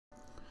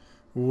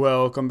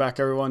Welcome back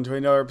everyone to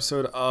another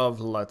episode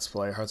of Let's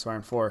Play Hearts of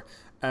Iron 4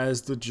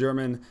 as the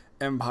German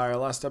Empire.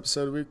 Last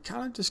episode we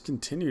kind of just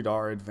continued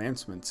our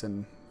advancements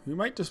and we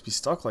might just be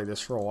stuck like this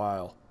for a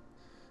while.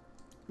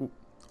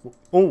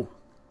 Ooh,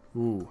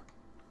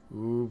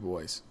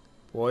 boys.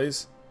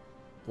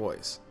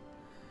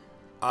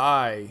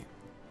 I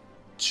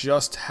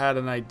just had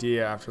an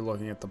idea after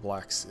looking at the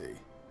Black Sea.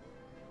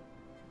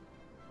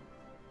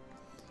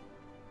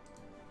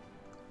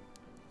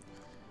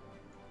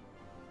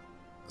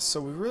 So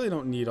we really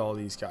don't need all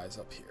these guys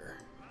up here.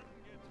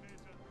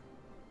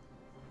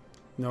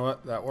 You know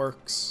what? That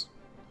works.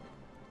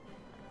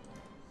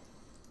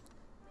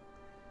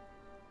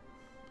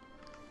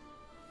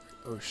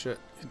 Oh shit.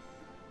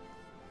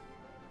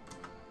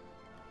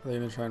 Are they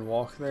gonna try and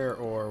walk there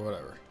or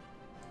whatever?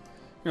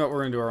 You know what?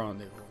 We're gonna do our own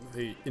naval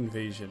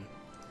invasion.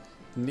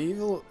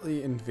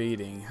 Navally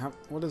invading.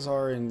 What is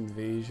our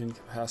invasion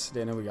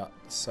capacity? I know we got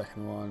the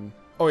second one.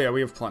 Oh yeah,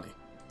 we have plenty.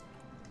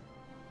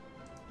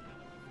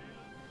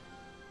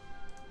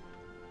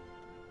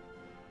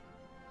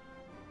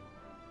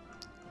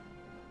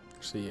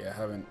 Actually, yeah,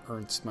 having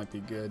Ernst might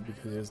be good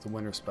because he is the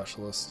winter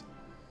specialist.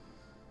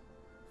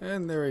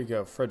 And there we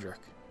go, Frederick.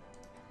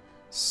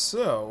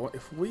 So,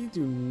 if we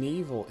do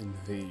naval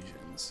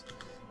invasions,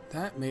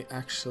 that may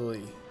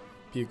actually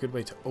be a good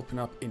way to open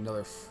up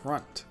another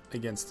front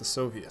against the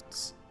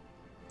Soviets.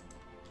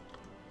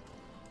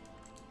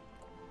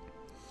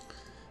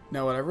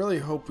 Now, what I really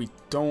hope we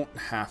don't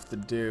have to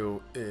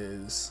do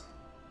is...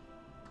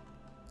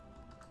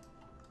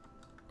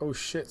 Oh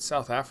shit,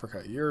 South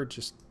Africa, you're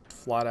just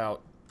flat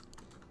out...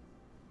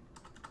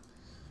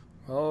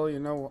 Well, you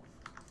know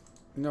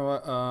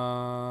what,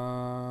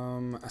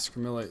 ask for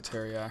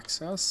military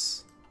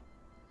access.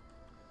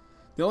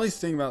 The only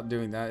thing about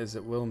doing that is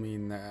it will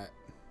mean that...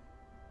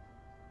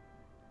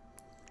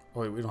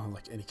 Oh wait, we don't have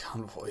like any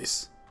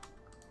convoys.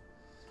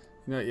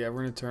 You know, yeah,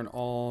 we're gonna turn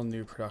all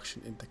new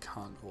production into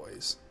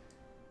convoys.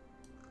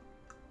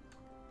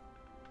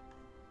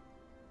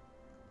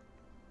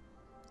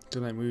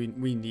 Tonight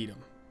we need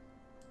them.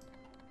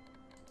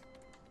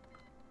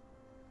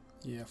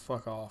 Yeah,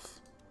 fuck off.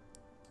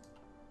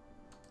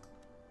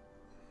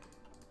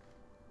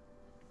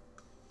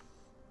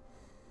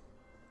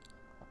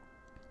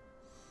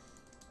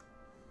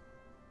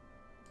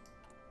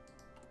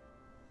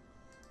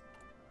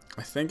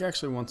 I think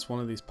actually once one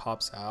of these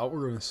pops out,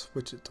 we're going to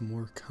switch it to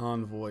more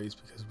convoys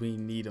because we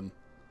need them.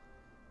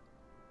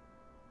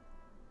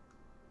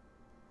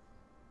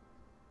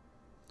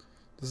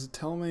 Does it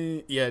tell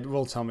me? Yeah, it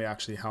will tell me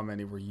actually how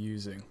many we're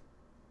using.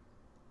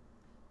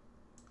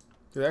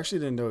 I actually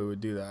didn't know it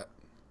would do that.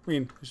 I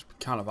mean, it's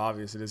kind of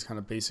obvious. It is kind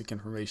of basic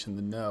information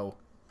to know.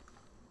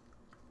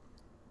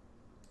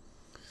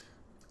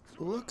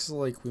 Looks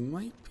like we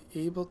might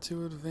be able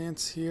to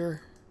advance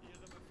here.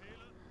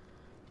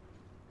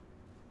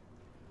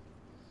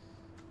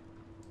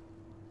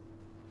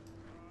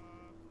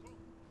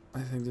 I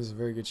think there's a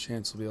very good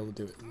chance we'll be able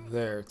to do it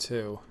there,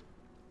 too.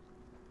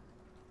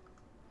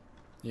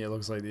 Yeah, it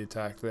looks like the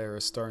attack there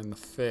is starting to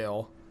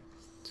fail.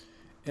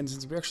 And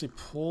since we actually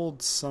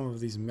pulled some of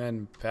these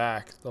men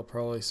back, they'll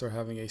probably start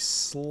having a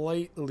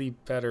slightly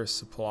better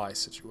supply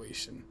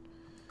situation.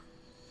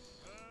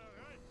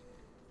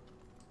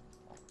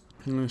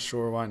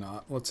 Sure, why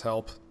not? Let's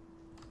help.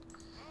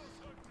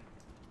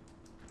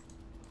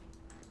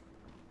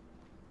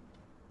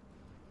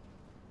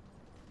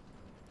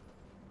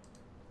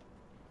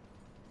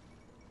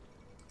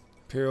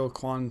 Imperial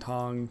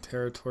Kwantong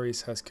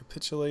territories has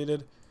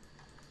capitulated.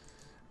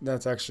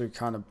 That's actually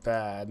kind of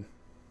bad.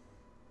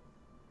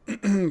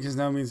 Because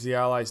now it means the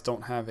Allies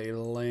don't have a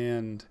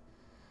land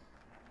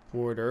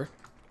border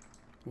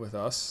with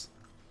us.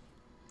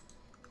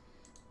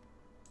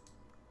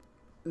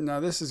 Now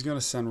this is going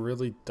to sound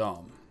really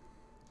dumb.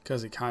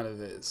 Because it kind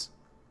of is.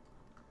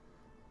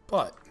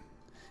 But,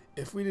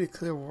 if we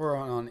declare war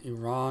on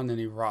Iran and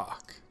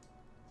Iraq,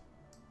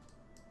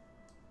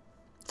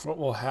 what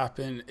will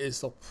happen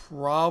is they'll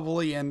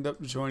probably end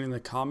up joining the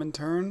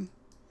Comintern.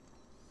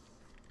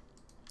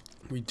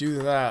 We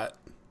do that.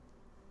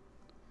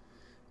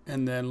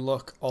 And then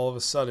look, all of a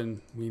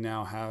sudden, we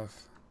now have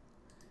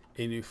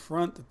a new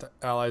front that the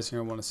Allies are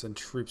going to want to send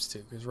troops to.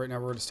 Because right now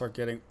we're going to start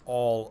getting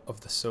all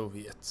of the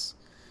Soviets.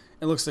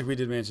 It looks like we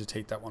did manage to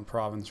take that one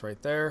province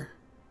right there.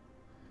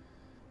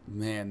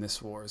 Man,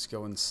 this war is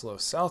going slow.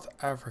 South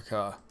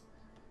Africa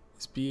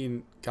is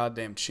being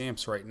goddamn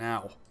champs right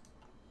now.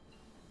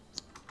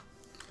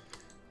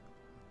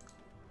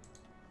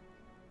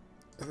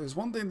 If there's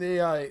one thing the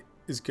AI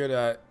is good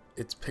at,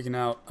 it's picking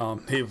out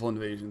naval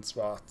invasion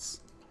spots.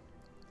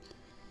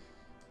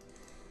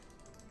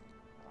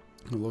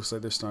 It looks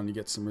like they're starting to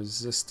get some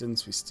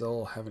resistance. We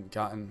still haven't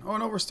gotten... Oh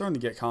no, we're starting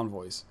to get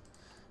convoys.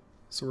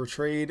 So our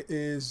trade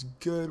is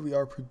good. We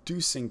are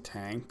producing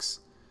tanks.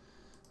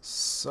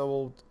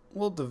 So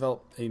we'll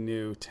develop a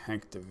new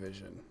tank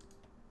division.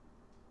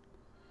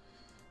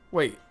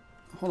 Wait,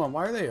 hold on.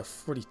 Why are they a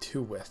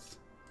 42 width?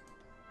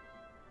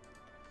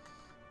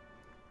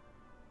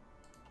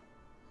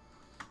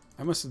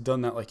 I must have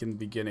done that like in the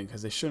beginning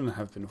because they shouldn't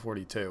have been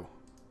 42.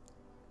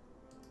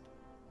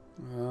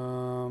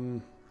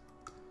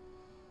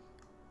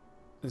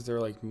 Is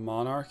there like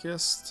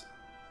Monarchist?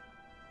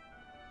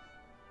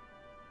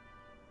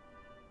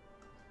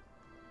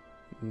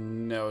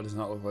 No, it does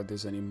not look like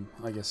there's any.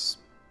 I guess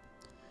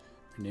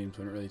their names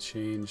wouldn't really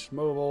change.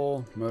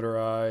 Mobile,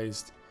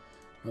 motorized,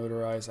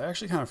 motorized. I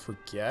actually kind of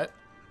forget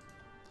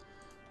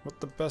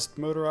what the best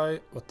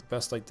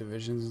like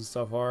divisions and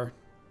stuff are.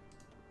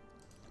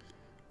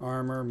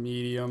 Armor,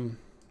 medium,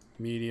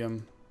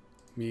 medium,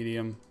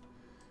 medium,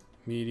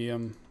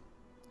 medium.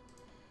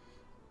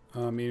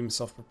 Medium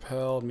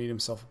self-propelled, medium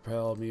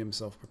self-propelled, medium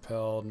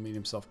self-propelled,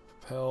 medium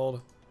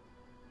self-propelled,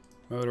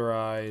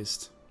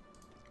 motorized.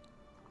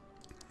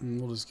 And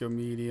we'll just go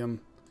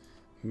medium,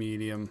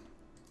 medium,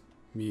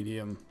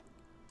 medium,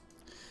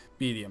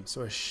 medium.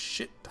 So a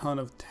shit ton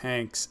of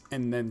tanks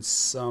and then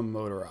some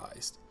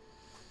motorized.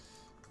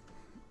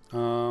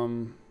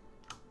 Oh,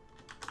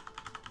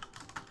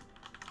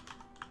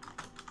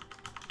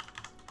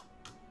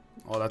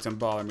 that's gonna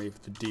bother me if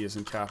the D is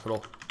in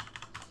capital.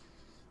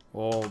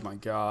 Oh my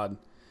god.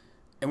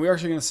 And we're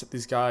actually going to set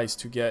these guys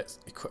to get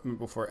equipment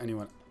before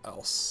anyone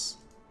else.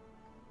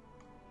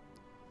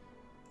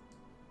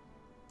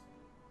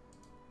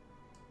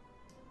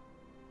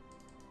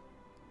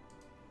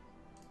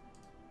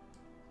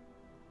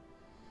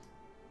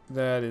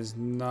 That is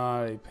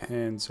not a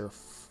Panzer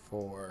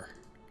IV.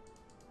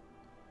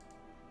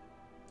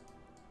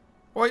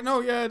 Wait,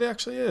 no, yeah, it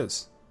actually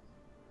is.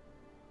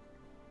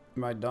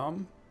 Am I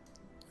dumb?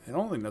 I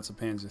don't think that's a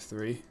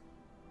Panzer III.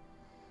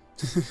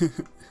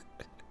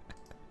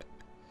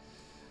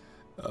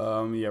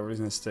 Yeah, we're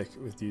just gonna stick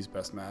with these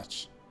best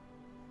match.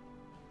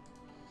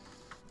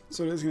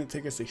 So it is gonna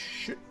take us a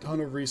shit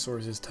ton of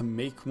resources to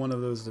make one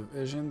of those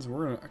divisions.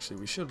 We're gonna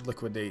we should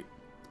liquidate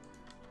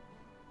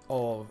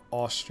all of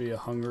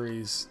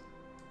Austria-Hungary's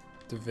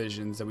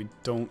divisions that we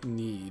don't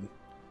need.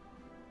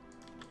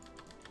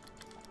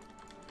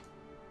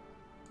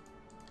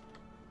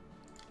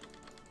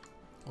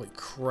 Holy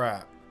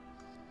crap.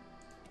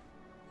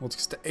 Well, it's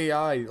just the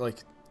AI,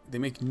 like, they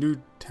make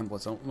new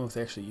templates. I don't know if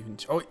they actually even...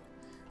 Oh, wait.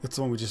 That's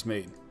the one we just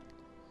made.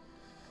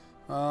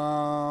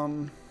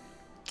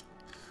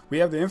 We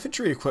have the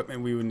infantry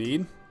equipment we would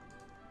need.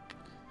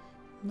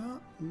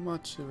 Not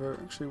much of it.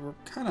 Actually, we're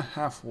kind of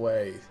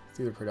halfway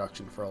through the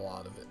production for a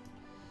lot of it.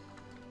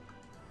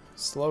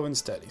 Slow and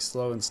steady,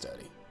 slow and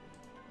steady.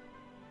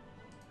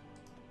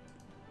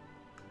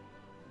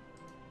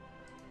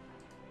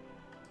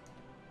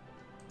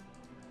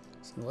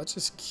 So let's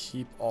just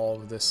keep all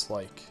of this,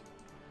 like,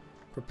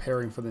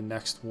 preparing for the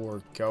next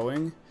war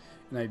going.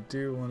 And I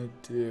do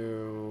want to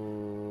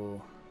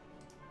do...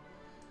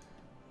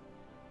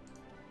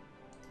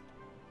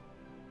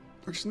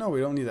 Actually, no, we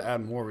don't need to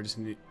add more. We just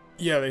need...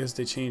 Yeah, because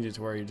they changed it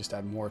to where you just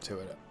add more to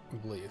it, I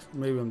believe.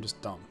 Maybe I'm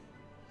just dumb.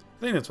 I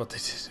think that's what they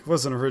did. It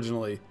wasn't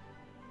originally...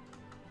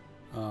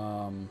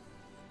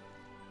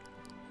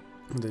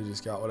 They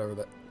just got whatever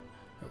that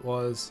it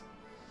was.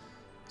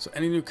 So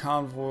any new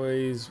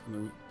convoys,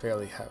 we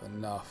barely have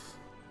enough.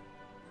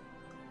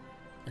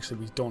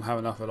 Actually, we don't have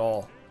enough at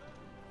all.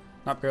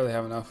 Not barely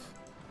have enough.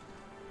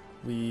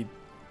 We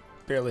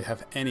barely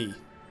have any.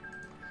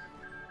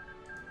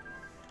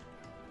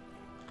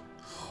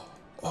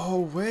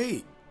 Oh,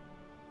 wait.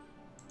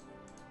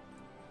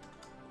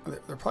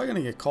 They're probably going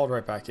to get called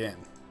right back in.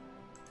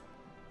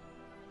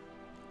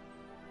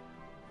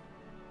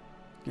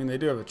 I mean, they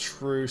do have a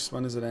truce.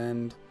 When does it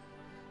end?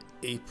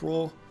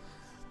 April?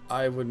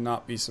 I would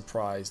not be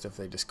surprised if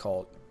they just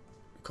call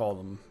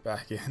them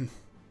back in.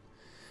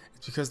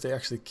 It's because they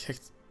actually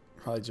kicked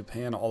probably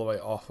Japan all the way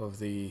off of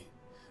the...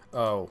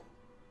 Oh,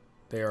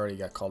 they already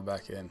got called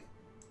back in.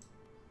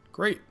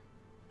 Great.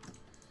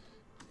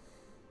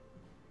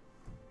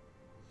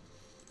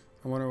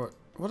 I wonder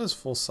what does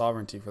full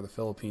sovereignty for the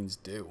Philippines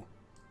do?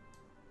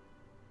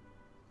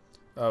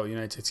 Oh,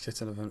 United States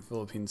gets into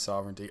Philippine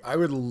sovereignty. I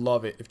would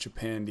love it if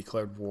Japan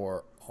declared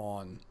war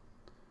on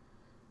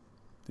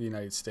the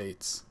United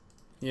States.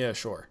 Yeah,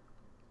 sure.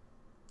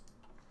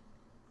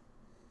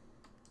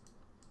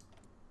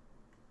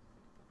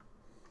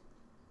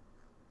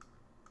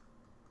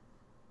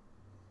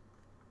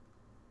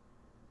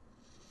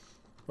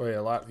 Oh yeah,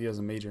 Latvia is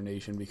a major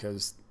nation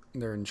because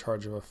they're in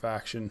charge of a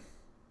faction.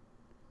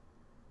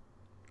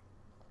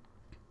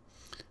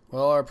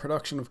 Well, our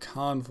production of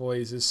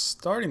convoys is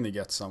starting to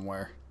get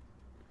somewhere.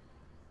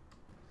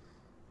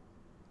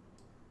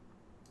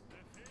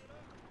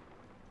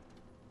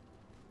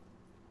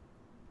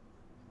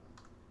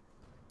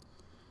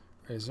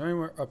 Right, is there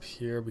anywhere up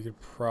here we could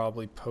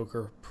probably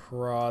poker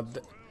prod?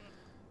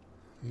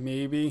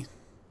 Maybe?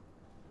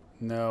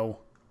 No.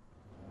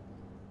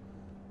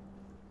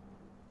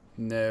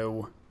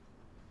 No.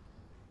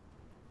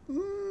 I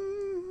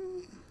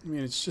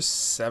mean, it's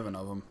just 7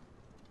 of them.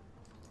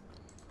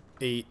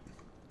 8.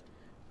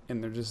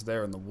 And they're just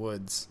there in the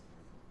woods.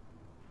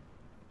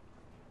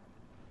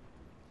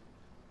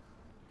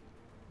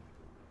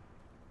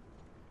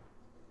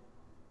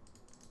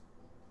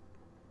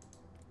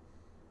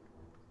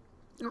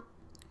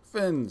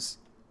 Fins.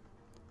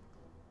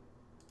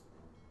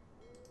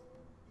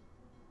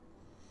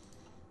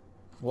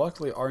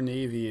 Luckily, our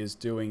Navy is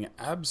doing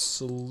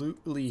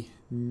absolutely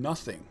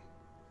nothing.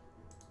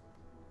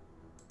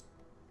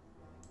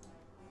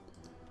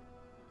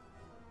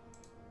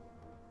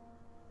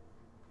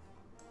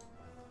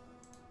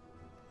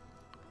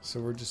 So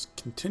we're just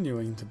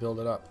continuing to build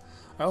it up.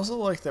 I also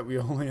like that we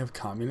only have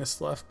communists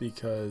left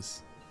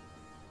because,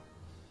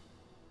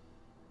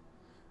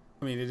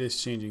 I mean, it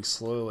is changing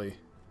slowly.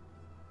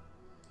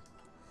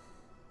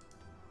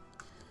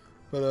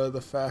 But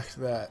the fact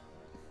that,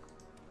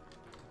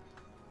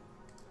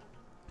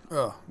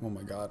 oh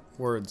my god,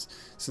 words,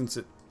 since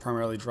it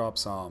primarily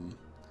drops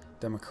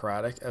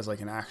democratic as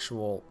like an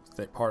actual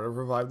part of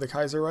Revive the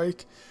Kaiser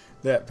Reich,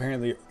 that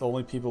apparently the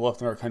only people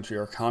left in our country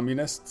are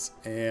communists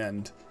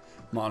and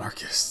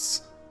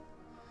monarchists.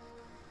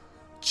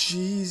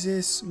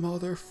 Jesus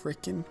mother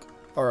freaking.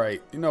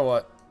 Alright, you know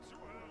what?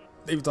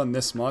 They've done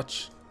this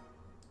much.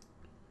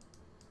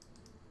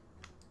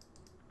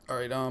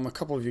 Alright, a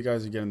couple of you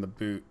guys are getting the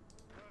boot.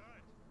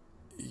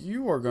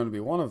 You are going to be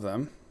one of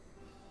them.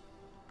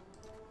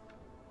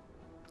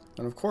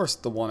 And of course,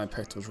 the one I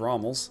picked was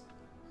Rommel's.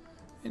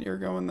 And you're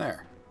going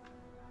there.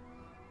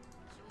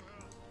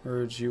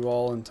 Merge you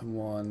all into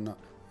one.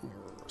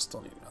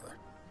 Still need another.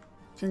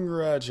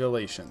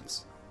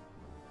 Congratulations.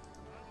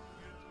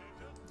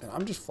 And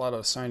I'm just flat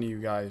out assigning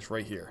you guys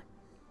right here.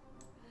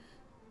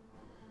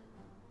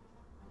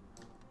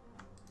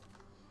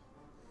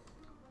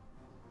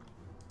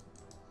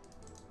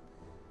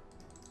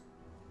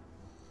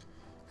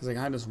 Because I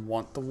kind of just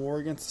want the war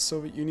against the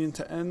Soviet Union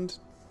to end.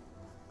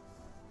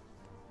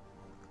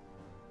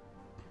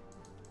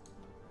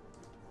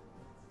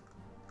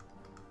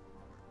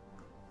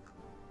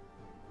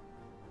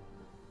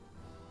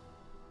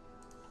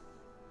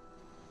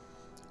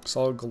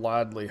 So I'll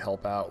gladly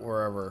help out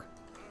wherever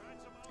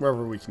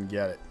we can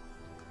get it.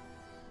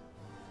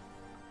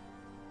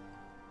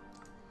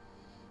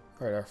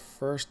 Alright, our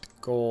first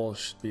goal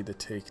should be the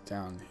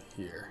takedown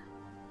here.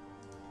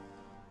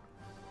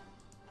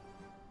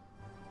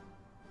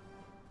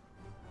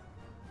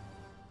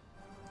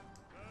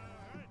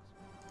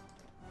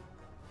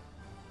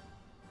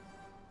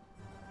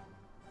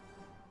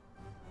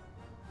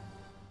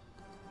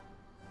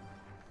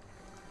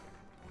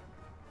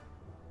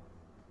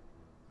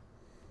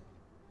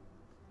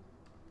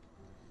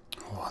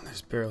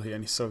 There's barely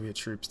any Soviet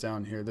troops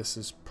down here. This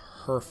is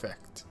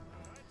perfect.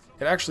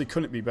 It actually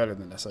couldn't be better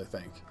than this, I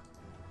think.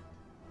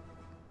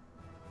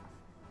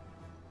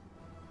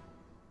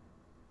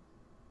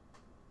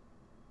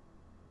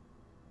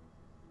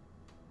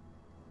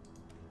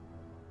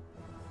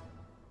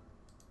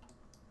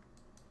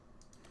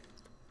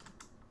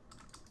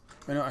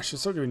 I know I should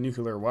start doing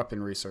nuclear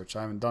weapon research.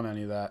 I haven't done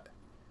any of that.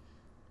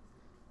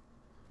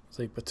 It's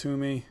like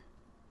Batumi.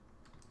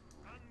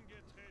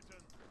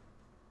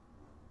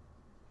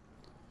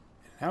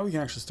 Now we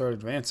can actually start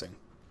advancing.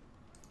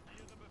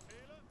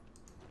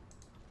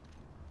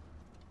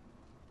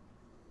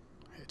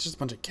 It's just a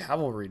bunch of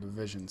cavalry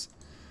divisions.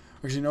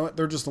 Actually, you know what?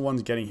 They're just the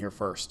ones getting here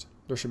first.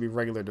 There should be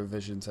regular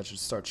divisions that should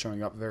start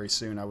showing up very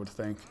soon, I would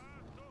think.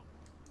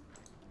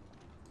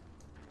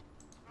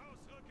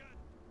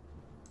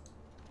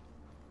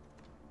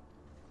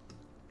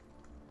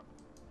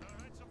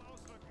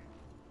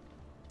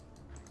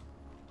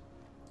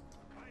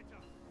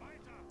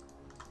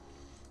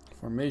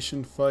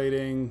 Formation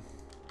fighting.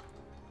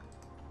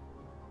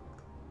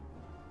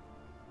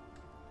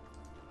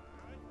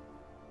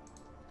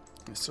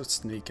 Let's start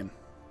sneaking.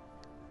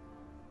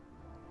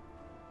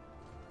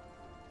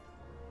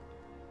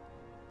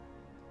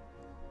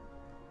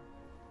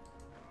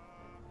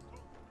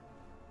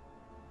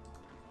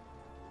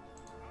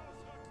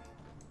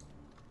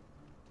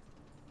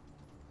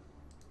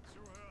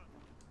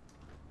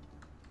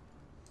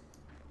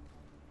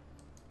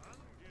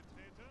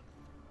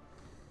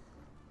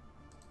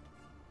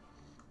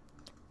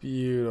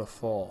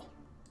 Beautiful.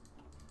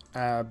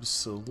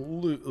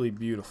 Absolutely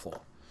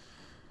beautiful.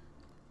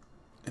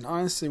 And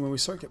honestly, when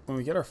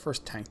we get our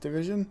first tank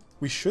division,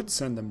 we should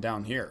send them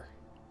down here.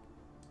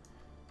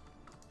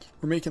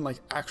 We're making like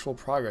actual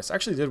progress. I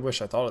actually did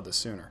wish I thought of this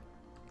sooner.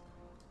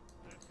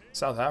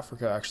 South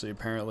Africa actually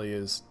apparently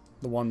is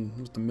the one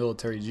with the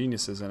military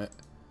geniuses in it.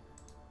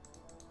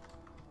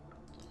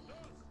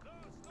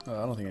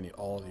 I don't think I need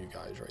all of you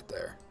guys right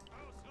there.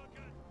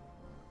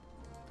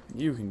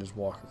 You can just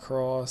walk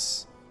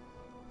across.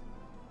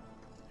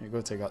 Here, go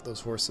take out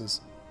those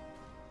horses.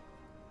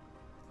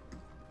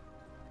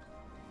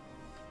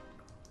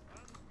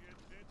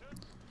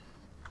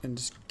 And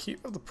just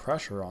keep up the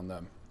pressure on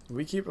them. If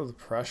we keep up the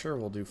pressure,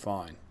 we'll do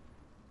fine.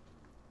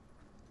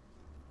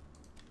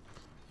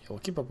 Yeah, we'll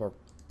keep up our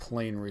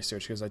plane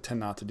research because I tend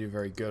not to do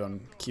very good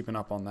on keeping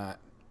up on that.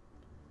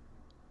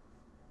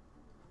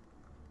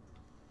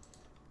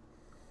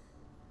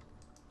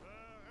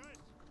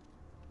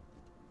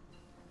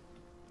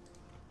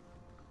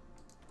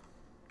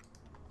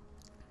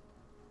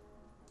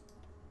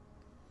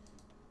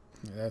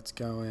 Yeah, that's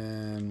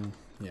going.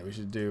 Yeah, we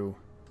should do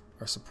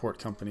our support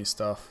company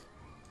stuff.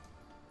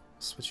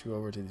 Switch you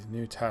over to these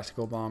new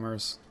tactical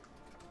bombers.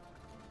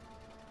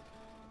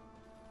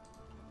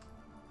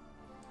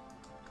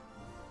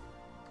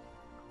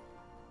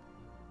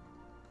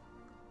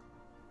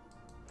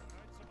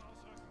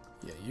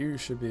 Yeah, you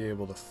should be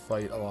able to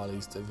fight a lot of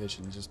these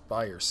divisions just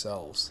by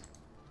yourselves.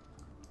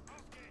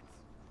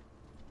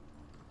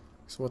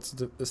 So what's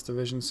this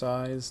division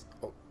size?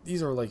 Oh,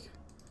 these are like...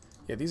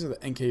 Yeah, these are the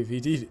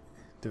NKVD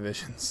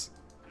divisions.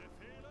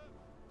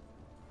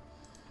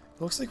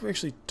 It looks like we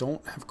actually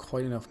don't have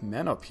quite enough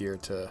men up here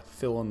to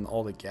fill in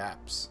all the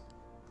gaps.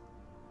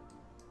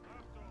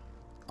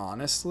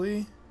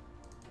 Honestly,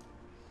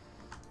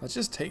 let's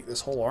just take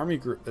this whole army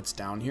group that's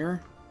down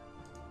here.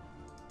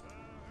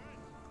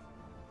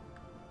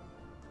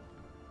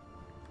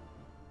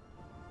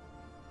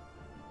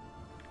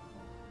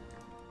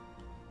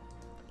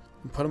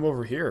 And put them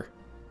over here.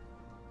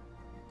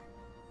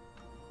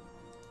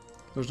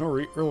 There's no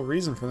real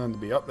reason for them to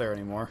be up there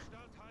anymore.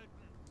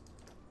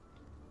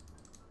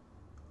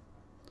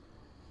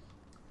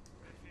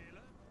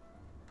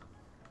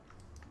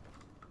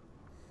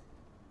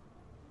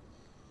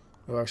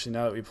 Well, actually,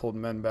 now that we pulled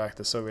men back,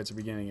 the Soviets are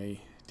beginning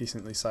a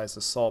decently sized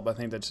assault, but I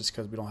think that's just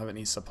because we don't have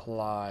any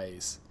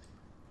supplies.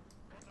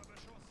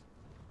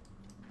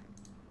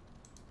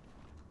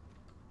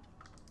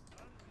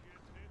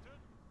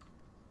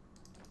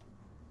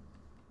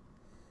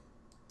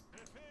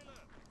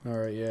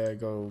 Alright, yeah,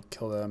 go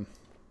kill them.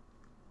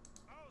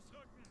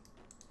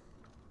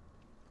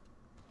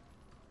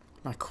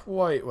 Not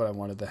quite what I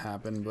wanted to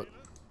happen, but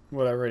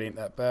whatever, it ain't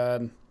that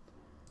bad.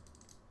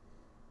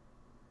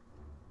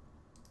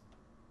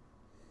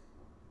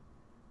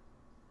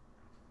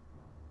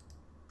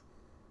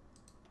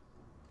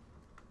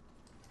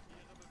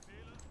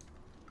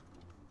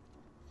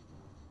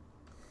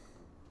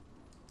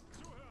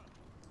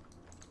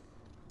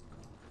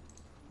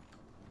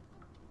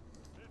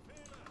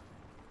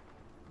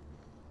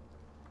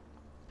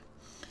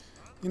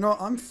 You know,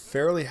 I'm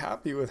fairly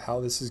happy with how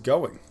this is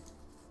going.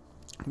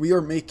 We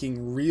are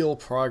making real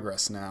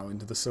progress now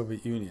into the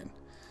Soviet Union.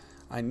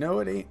 I know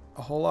it ain't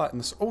a whole lot in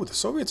this. Oh, the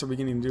Soviets are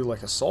beginning to do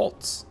like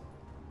assaults.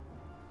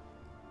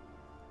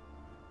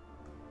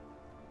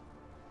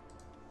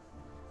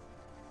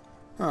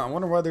 Huh, I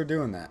wonder why they're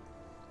doing that.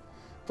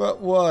 But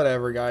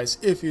whatever, guys.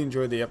 If you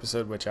enjoyed the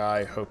episode, which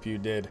I hope you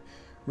did,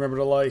 remember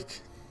to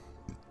like.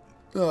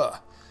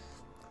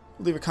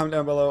 Leave a comment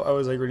down below. I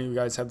always like reading what you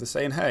guys have to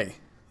say. And hey,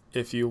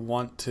 if you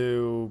want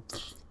to...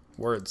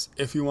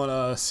 If you want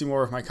to see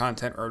more of my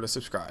content, remember to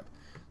subscribe.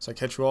 So I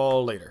catch you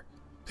all later.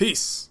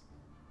 Peace!